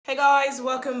Hey guys,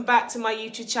 welcome back to my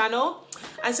YouTube channel.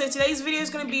 And so today's video is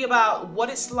going to be about what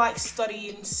it's like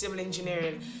studying civil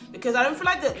engineering, because I don't feel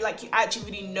like you actually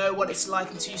really know what it's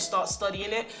like until you start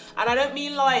studying it. And I don't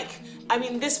mean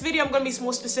this video I'm going to be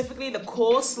more specifically the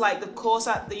course at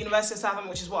the University of Southampton,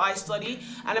 which is what I study,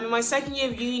 and I'm in my second year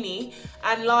of uni,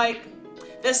 and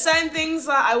there's certain things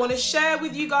that I want to share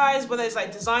with you guys, whether it's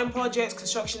like design projects,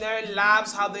 construction area,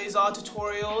 labs, how those are,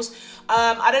 tutorials.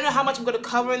 I don't know how much I'm going to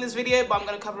cover in this video, but I'm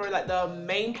going to cover like the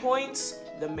main points.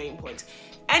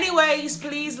 Anyways,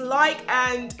 please like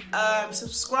and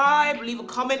subscribe, leave a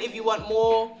comment if you want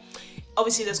more.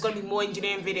 Obviously, there's going to be more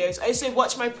engineering videos. Also,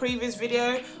 watch my previous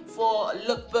video for a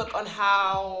lookbook on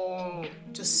how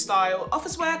to style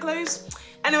office wear clothes.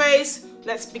 Anyways,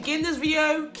 let's begin this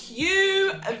video.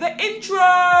 Cue the intro.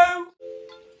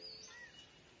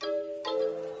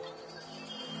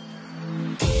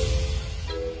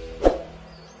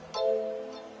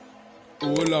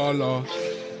 Oh la la.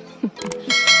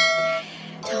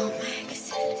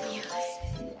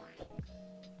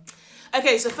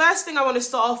 Okay, so first thing I want to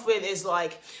start off with is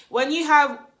when you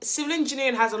have civil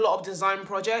engineering has a lot of design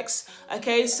projects.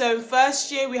 Okay, so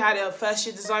first year we had a first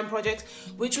year design project,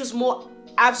 which was more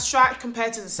abstract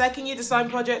compared to the second year design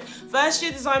project. First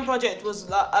year design project was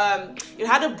you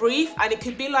had a brief, and it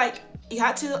could be you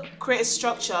had to create a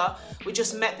structure which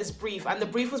just met this brief, and the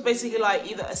brief was basically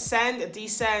either ascend, a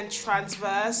descend,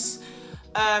 transverse.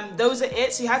 Those are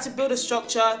it. So you had to build a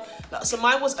structure. So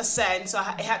mine was ascend, so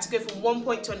it had to go from one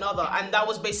point to another, and that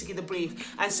was basically the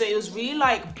brief. And so it was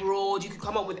really broad. You could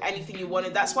come up with anything you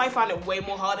wanted. That's why I found it way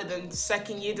more harder than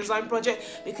second year design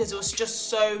project, because it was just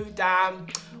so damn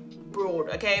broad.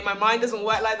 Okay, my mind doesn't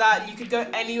work like that. You could go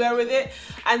anywhere with it.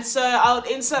 And so I'll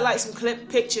insert some clip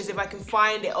pictures if I can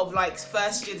find it of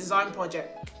first year design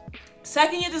project.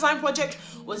 Second year design project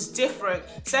was different.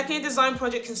 Second year design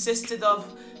project consisted of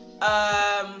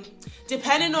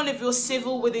depending on if you're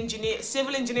civil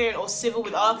engineering or civil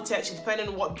with architecture, depending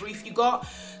on what brief you got.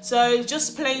 So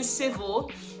just plain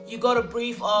civil, you got a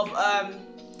brief of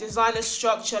design a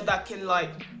structure that can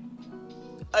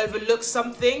overlook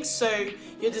something. So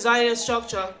you're designing a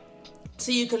structure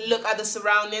so you can look at the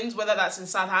surroundings, whether that's in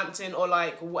Southampton or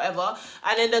whatever.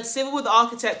 And then the civil with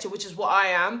architecture, which is what I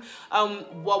am,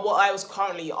 what I was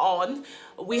currently on,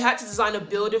 we had to design a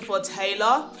building for a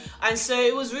tailor. And so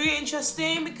it was really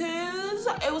interesting because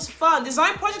it was fun.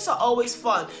 Design projects are always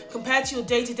fun compared to your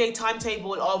day-to-day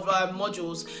timetable of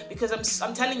modules, because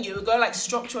I'm telling you, we go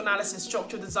structural analysis,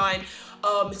 structural design,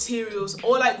 materials,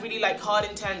 all really hard,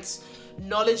 intense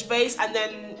knowledge base, and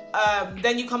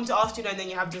then you come to afternoon and then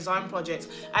you have design projects,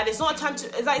 and it's not a time to,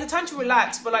 it's a time to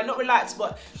relax, but not relax,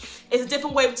 but it's a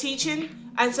different way of teaching.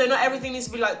 And so not everything needs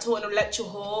to be taught in a lecture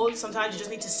hall. Sometimes you just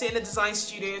need to sit in a design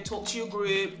studio, talk to your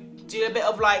group, do a bit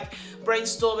of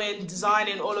brainstorming,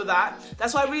 designing, all of that.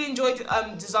 That's why I really enjoyed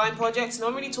design projects. No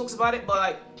one really talks about it,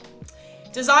 but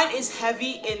design is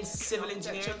heavy in civil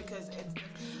engineering because it's...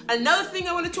 Another thing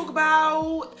I want to talk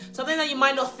about, something that you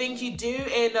might not think you do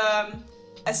in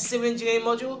a civil engineering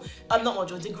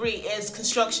degree, is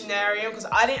construction area, because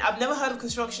I've never heard of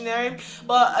construction area,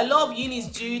 but a lot of unis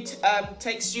do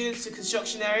take students to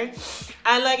construction area.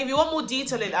 And if you want more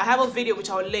detail in it, I have a video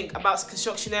which I'll link about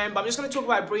construction area, but I'm just going to talk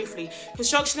about it briefly.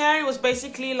 Construction area was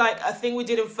basically a thing we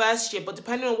did in first year, but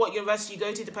depending on what university you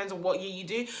go to, depends on what year you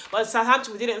do. But in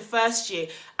Southampton, we did it in first year,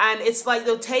 and it's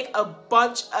they'll take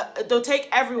they'll take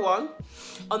everyone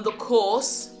on the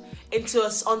course into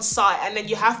on site, and then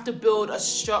you have to build a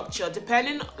structure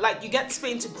depending, you get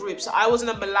split into groups. So I was in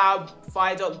a Malao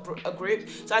viaduct group,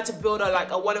 so I had to build a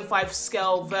 1:5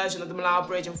 scale version of the Malao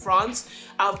Bridge in France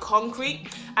out of concrete.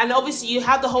 And obviously you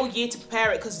have the whole year to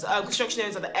prepare it, because construction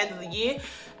is at the end of the year.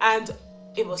 And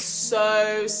it was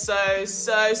so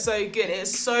good.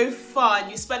 It's so fun.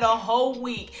 You spend a whole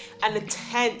week, an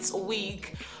intense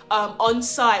week on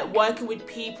site, working with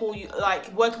people,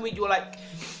 working with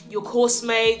your course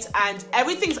mates, and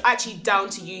everything's actually down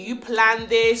to you. You plan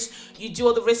this, you do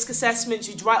all the risk assessments,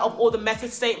 you write up all the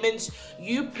method statements,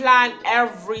 you plan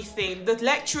everything. The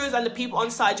lecturers and the people on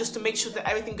site just to make sure that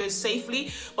everything goes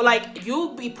safely. But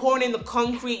you'll be pouring in the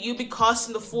concrete, you'll be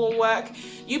casting the formwork,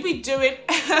 you'll be doing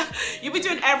you'll be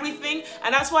doing everything,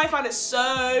 and that's why I find it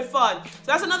so fun. So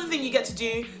that's another thing you get to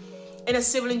do in a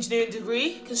civil engineering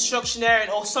degree, construction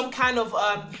area, or some kind of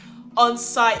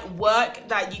on-site work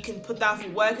that you can put down for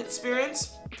work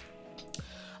experience.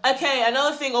 Okay,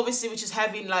 another thing obviously which is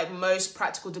heavy in like most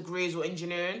practical degrees or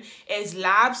engineering is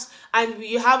labs, and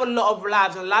you have a lot of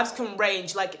labs, and labs can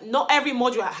range, like not every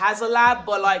module has a lab,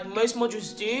 but like most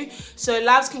modules do. So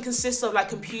labs can consist of like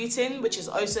computing, which is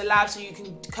also lab, so you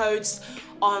can code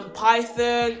on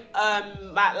Python,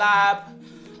 MATLAB.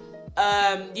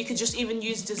 You could just even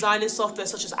use designing software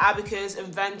such as Abacus,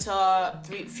 Inventor,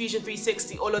 Fusion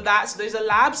 360, all of that. So those are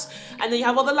labs. And then you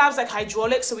have other labs like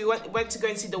hydraulics. So we went to go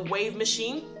and see the wave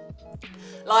machine.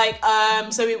 Like,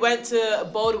 so we went to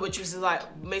Boulder, which was like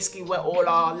basically where all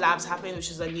our labs happen, which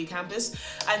is a new campus.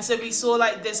 And so we saw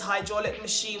like this hydraulic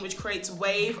machine which creates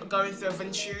wave going through a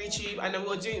Venturi tube, and then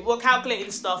we're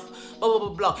calculating stuff, blah, blah,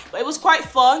 blah, blah. But it was quite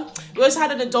fun. We also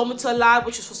had an odometer lab,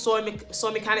 which was for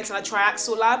soil mechanics, and a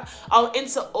triaxial lab. I'll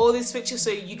insert all these pictures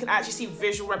so you can actually see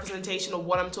visual representation of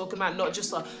what I'm talking about, not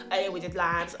just like, oh yeah, we did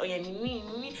labs, oh yeah,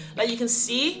 like you can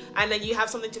see, and then you have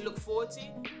something to look forward to.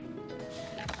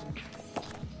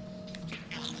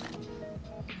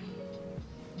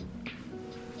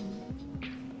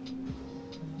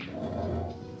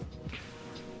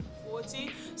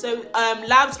 So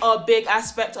labs are a big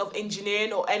aspect of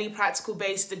engineering or any practical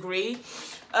based degree.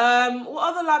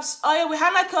 What other labs? Oh yeah, we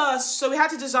had like so we had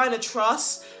to design a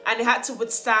truss, and it had to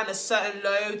withstand a certain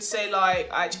load, say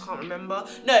like, I actually can't remember.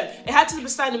 No, it had to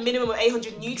withstand a minimum of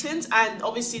 800 newtons, and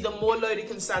obviously the more load it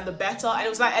can stand, the better. And it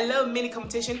was like a little mini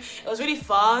competition. It was really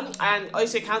fun, and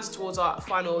also counted towards our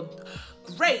final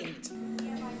grade.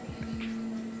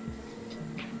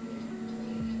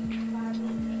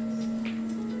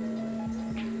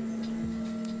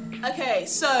 Okay,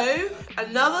 so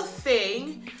another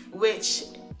thing which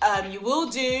you will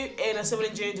do in a civil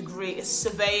engineering degree is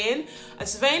surveying. And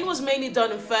surveying was mainly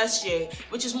done in first year,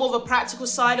 which is more of a practical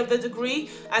side of the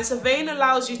degree. And surveying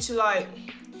allows you to like,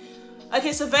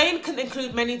 okay, surveying can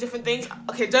include many different things.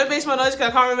 Okay, don't base my knowledge because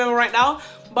I can't remember right now.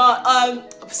 But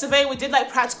surveying, we did like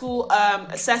practical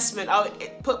assessment. I'll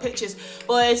put pictures.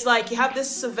 But it's like you have this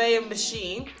surveying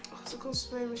machine. What's it called,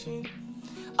 surveying machine?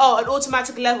 Oh, an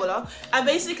automatic leveler. And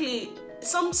basically,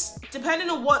 depending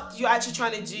on what you're actually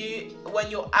trying to do when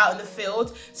you're out in the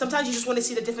field, sometimes you just want to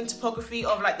see the different topography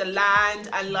of like the land,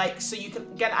 and like so you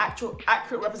can get an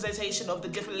accurate representation of the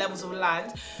different levels of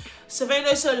land. Surveying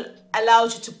also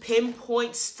allows you to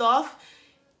pinpoint stuff,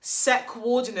 set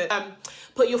coordinates,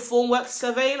 put your formwork.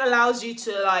 Surveying allows you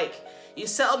to like, you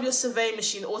set up your surveying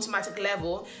machine automatic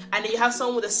level, and then you have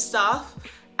someone with a staff,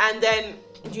 and then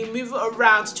you move it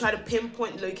around to try to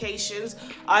pinpoint locations.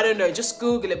 I don't know, just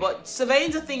Google it. But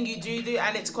surveying's a thing you do,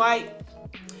 and it's quite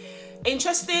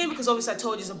interesting because obviously I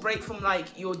told you it's a break from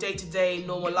like your day-to-day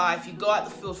normal life. You go out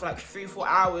the field for like 3-4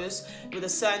 hours with a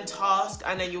certain task,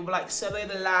 and then you'll like survey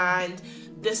the land,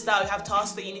 this, that. You have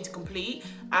tasks that you need to complete,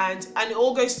 and it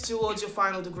all goes towards your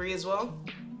final degree as well.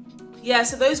 Yeah,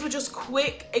 so those were just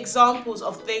quick examples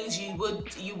of things you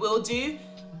will do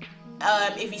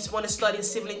if you want to study a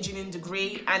civil engineering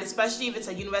degree, and especially if it's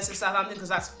at University of Southampton, because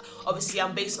that's obviously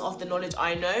I'm basing off the knowledge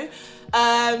I know.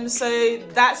 So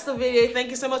that's the video. Thank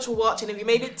you so much for watching. If you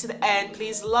made it to the end,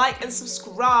 please like and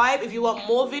subscribe. If you want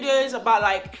more videos about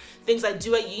like things I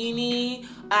do at uni,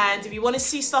 and if you want to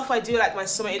see stuff I do like my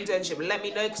summer internship, let me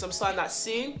know because I'm starting that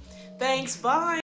soon. Thanks, bye.